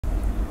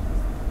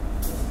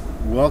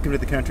Welcome to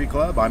the Country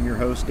Club. I'm your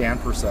host, Dan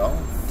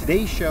Purcell.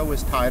 Today's show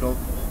is titled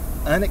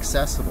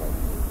UNaccessible: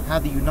 How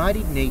the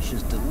United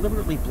Nations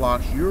Deliberately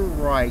Blocks Your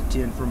Right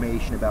to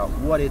Information About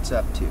What It's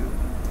Up to.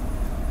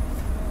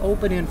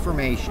 Open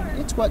information,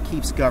 it's what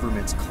keeps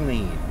governments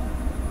clean.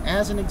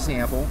 As an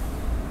example,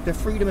 the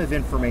Freedom of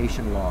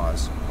Information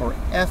laws, or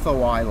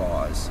FOI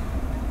laws.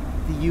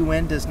 The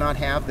UN does not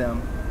have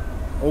them.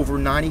 Over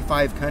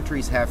 95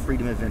 countries have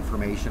Freedom of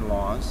Information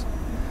laws.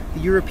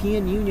 The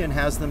European Union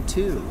has them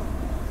too.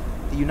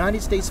 The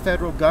United States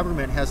federal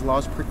government has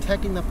laws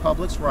protecting the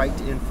public's right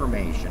to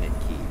information it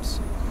keeps,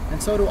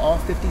 and so do all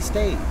 50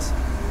 states.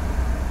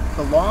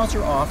 The laws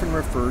are often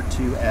referred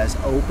to as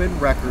open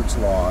records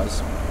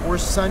laws or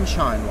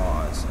sunshine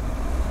laws.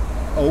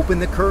 Open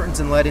the curtains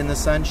and let in the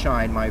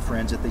sunshine, my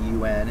friends at the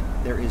UN.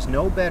 There is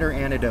no better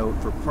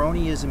antidote for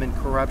cronyism and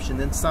corruption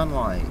than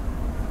sunlight.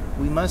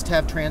 We must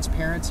have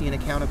transparency and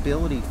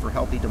accountability for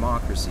healthy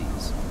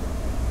democracies.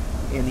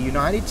 In the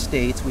United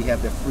States, we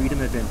have the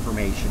Freedom of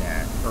Information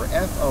Act, or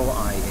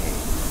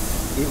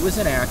FOIA. It was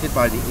enacted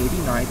by the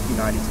 89th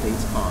United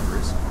States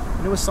Congress,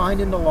 and it was signed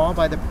into law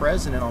by the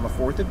President on the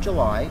 4th of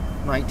July,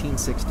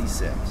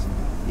 1966.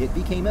 It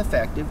became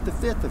effective the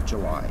 5th of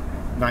July,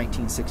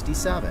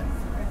 1967.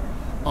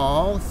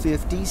 All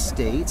 50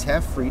 states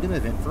have Freedom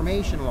of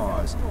Information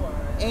laws,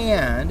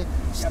 and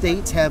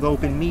states have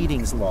open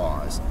meetings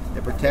laws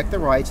that protect the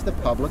rights of the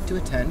public to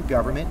attend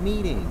government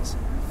meetings,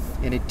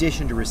 in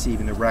addition to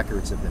receiving the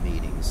records of the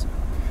meetings.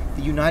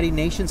 The United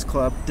Nations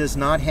Club does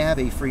not have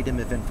a Freedom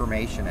of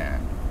Information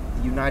Act.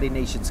 The United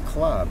Nations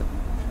Club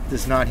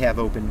does not have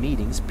open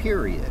meetings,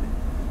 period.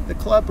 The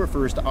club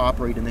prefers to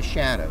operate in the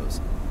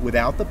shadows,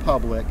 without the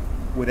public,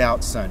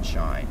 without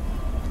sunshine.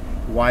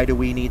 Why do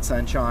we need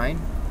sunshine?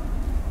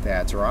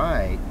 That's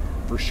right,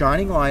 for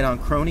shining light on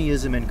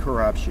cronyism and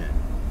corruption.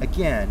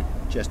 Again,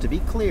 just to be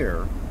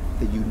clear,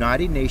 the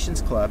United Nations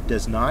Club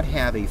does not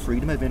have a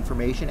Freedom of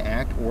Information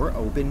Act or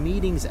Open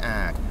Meetings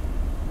Act.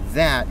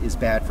 That is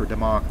bad for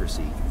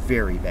democracy,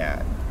 very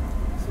bad.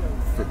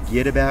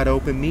 Forget about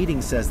open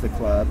meetings, says the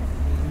club.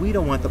 We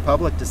don't want the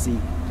public to see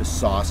the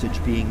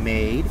sausage being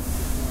made,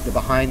 the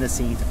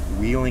behind-the-scenes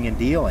wheeling and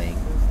dealing,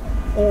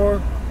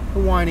 or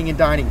the whining and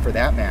dining for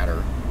that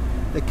matter.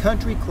 The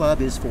country club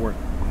is for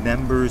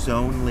members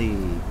only,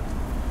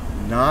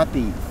 not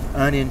the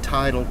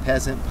unentitled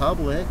peasant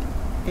public.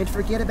 And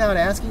forget about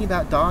asking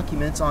about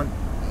documents on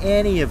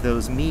any of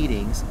those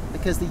meetings,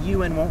 because the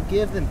UN won't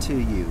give them to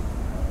you.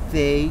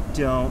 They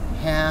don't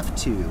have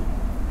to,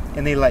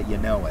 and they let you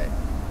know it.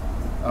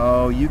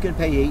 Oh, you can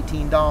pay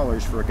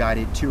 $18 for a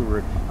guided tour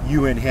of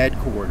UN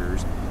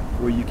headquarters,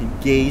 where you can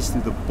gaze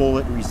through the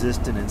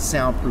bullet-resistant and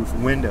soundproof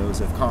windows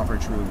of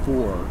Conference Room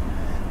 4.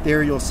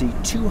 There you'll see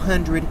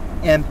 200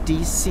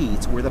 empty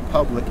seats where the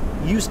public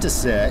used to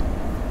sit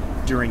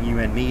during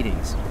UN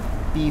meetings.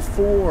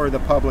 Before the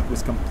public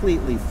was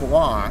completely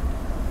blocked,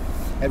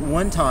 at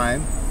one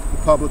time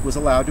the public was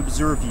allowed to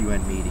observe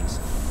UN meetings,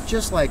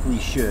 just like we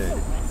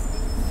should.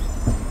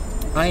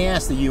 I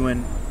asked the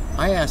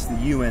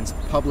UN's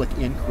Public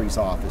Inquiries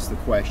Office the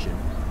question,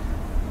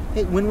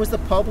 hey, when was the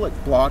public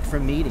blocked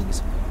from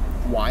meetings?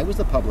 Why was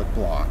the public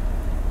blocked?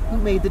 Who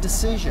made the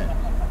decision?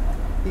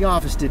 The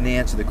office didn't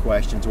answer the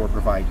questions or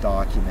provide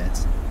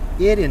documents.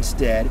 It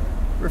instead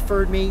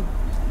referred me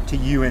to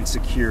UN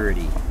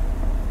security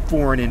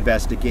for an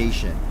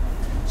investigation.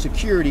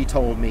 Security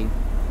told me,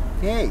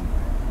 hey,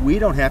 we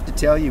don't have to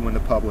tell you when the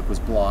public was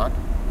blocked,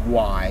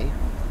 why,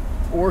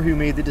 or who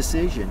made the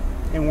decision,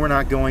 and we're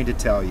not going to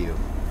tell you.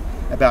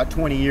 About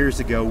 20 years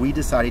ago, we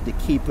decided to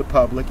keep the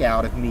public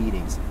out of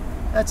meetings.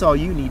 That's all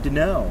you need to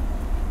know.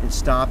 And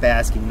stop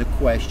asking the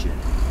question.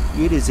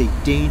 It is a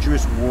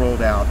dangerous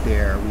world out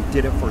there. We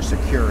did it for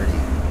security.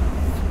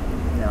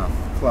 Now,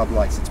 the club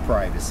likes its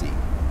privacy.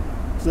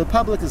 So the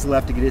public is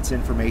left to get its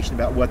information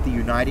about what the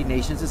United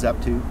Nations is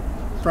up to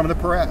from the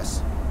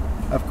press.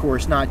 Of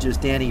course, not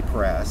just any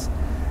press.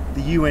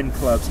 The UN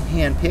Club's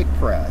hand-picked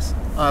press.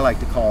 I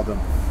like to call them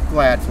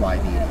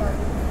gladfly media,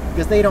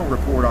 because they don't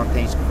report on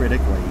things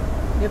critically,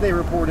 if they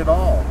report at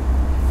all.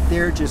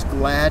 They're just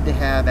glad to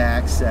have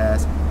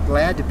access,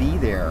 glad to be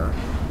there,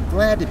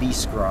 glad to be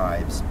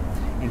scribes,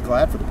 and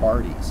glad for the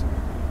parties.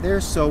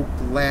 They're so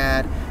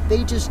glad.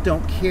 They just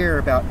don't care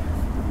about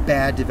the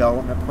bad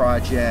development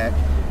project,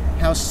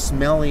 how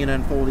smelly an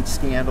unfolded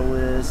scandal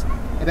is,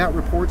 about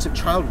reports of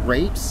child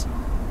rapes,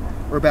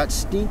 or about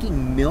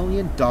stinking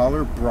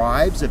million-dollar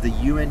bribes of the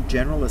UN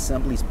General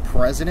Assembly's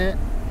president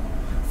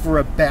for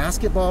a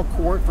basketball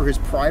court for his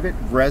private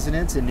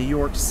residence in New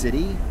York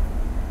City,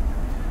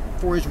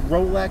 for his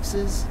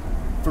Rolexes,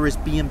 for his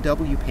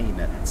BMW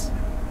payments.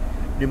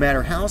 No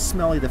matter how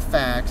smelly the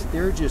facts,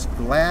 they're just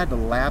glad to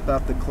lap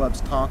up the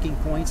club's talking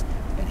points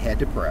and head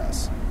to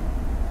press.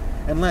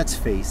 And let's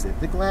face it,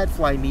 the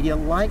Gladfly media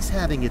likes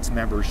having its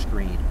members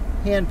screened,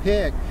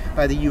 handpicked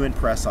by the UN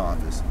press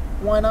office.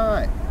 Why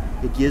not?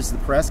 It gives the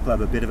press club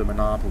a bit of a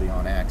monopoly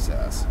on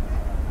access.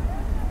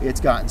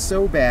 It's gotten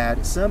so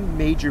bad, some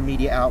major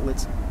media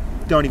outlets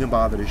don't even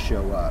bother to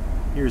show up.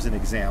 Here's an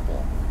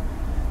example.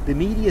 The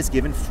media is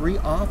given free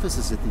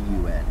offices at the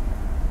UN.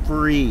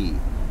 Free.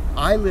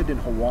 I lived in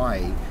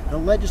Hawaii, and the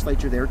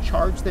legislature there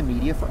charged the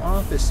media for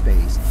office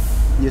space.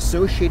 The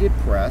Associated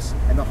Press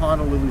and the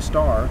Honolulu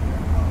Star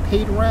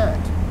paid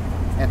rent.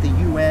 At the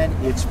UN,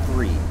 it's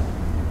free.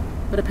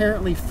 But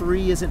apparently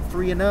free isn't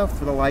free enough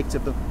for the likes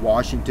of the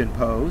Washington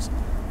Post,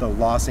 the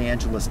Los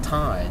Angeles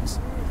Times.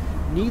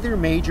 Neither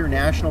major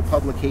national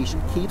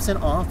publication keeps an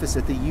office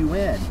at the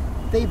UN.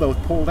 They both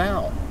pulled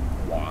out.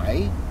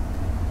 Why?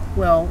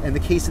 Well, in the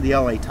case of the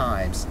LA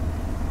Times,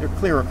 they're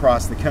clear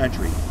across the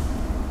country.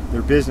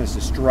 Their business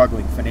is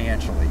struggling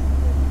financially.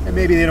 And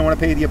maybe they don't want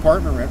to pay the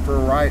apartment rent for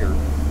a writer.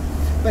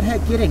 But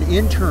heck, get an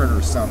intern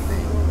or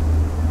something.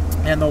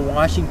 And the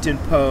Washington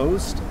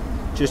Post,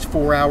 just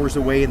 4 hours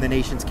away in the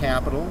nation's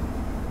capital,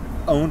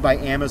 owned by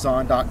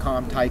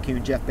Amazon.com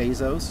tycoon Jeff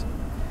Bezos.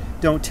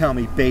 Don't tell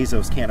me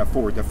Bezos can't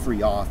afford the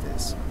free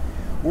office.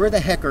 Where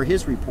the heck are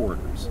his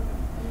reporters?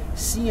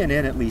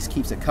 CNN at least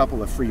keeps a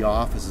couple of free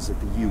offices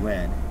at the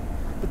UN,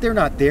 but they're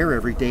not there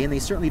every day, and they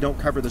certainly don't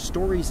cover the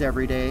stories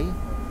every day.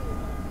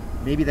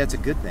 Maybe that's a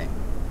good thing.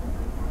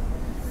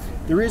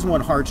 There is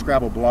one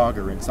hardscrabble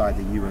blogger inside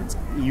the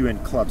UN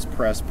Club's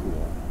press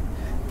pool.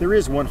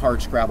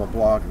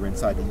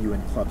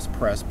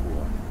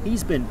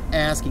 He's been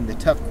asking the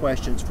tough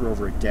questions for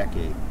over a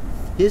decade.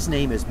 His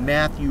name is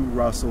Matthew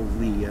Russell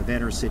Lee of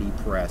Inner City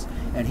Press,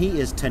 and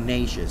he is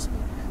tenacious,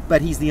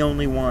 but he's the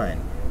only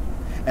one.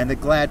 And the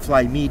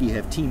Gladfly media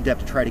have teamed up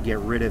to try to get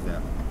rid of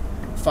him.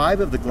 5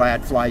 of the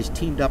Gladflies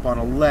teamed up on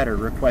a letter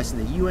requesting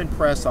the UN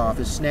press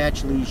office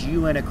snatch Lee's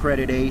UN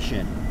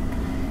accreditation.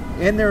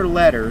 In their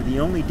letter, the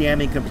only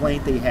damning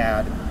complaint they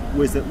had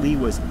was that Lee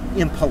was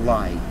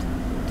impolite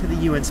to the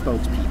UN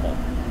spokespeople.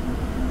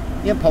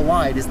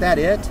 Impolite, is that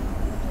it?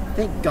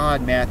 Thank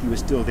God Matthew is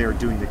still there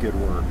doing the good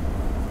work.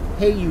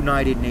 Hey,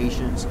 United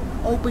Nations,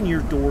 open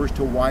your doors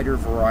to a wider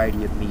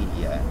variety of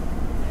media.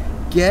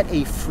 Get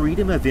a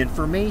Freedom of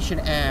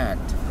Information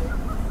Act,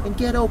 and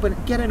get an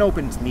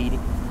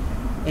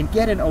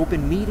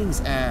Open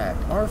Meetings Act.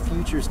 Our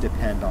futures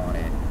depend on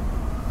it.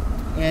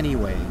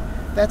 Anyway,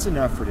 that's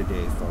enough for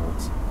today,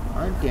 folks.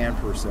 I'm Dan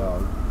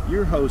Purcell,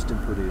 your host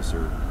and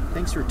producer.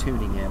 Thanks for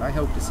tuning in. I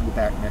hope to see you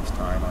back next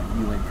time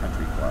on UN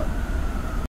Country Club.